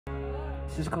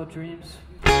This is called Dreams.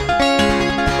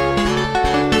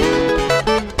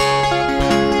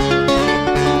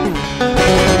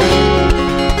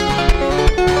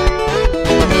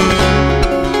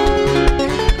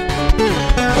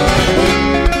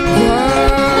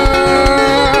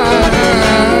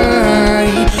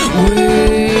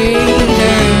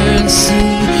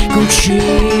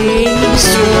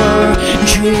 Chase your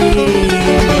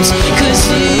dreams, 'cause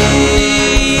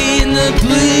in the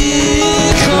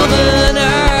blink of the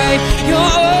night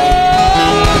you're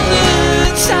all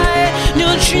tight. No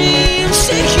dreams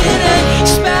taken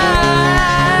expired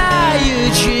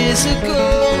years ago,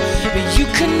 but you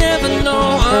can never know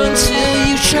until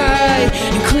you try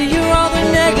and clear all the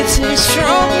negatives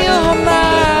from your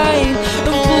mind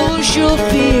and push your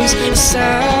fears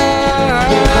aside.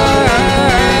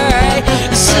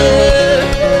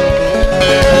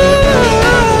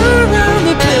 Around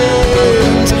the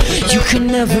bend, you can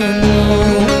never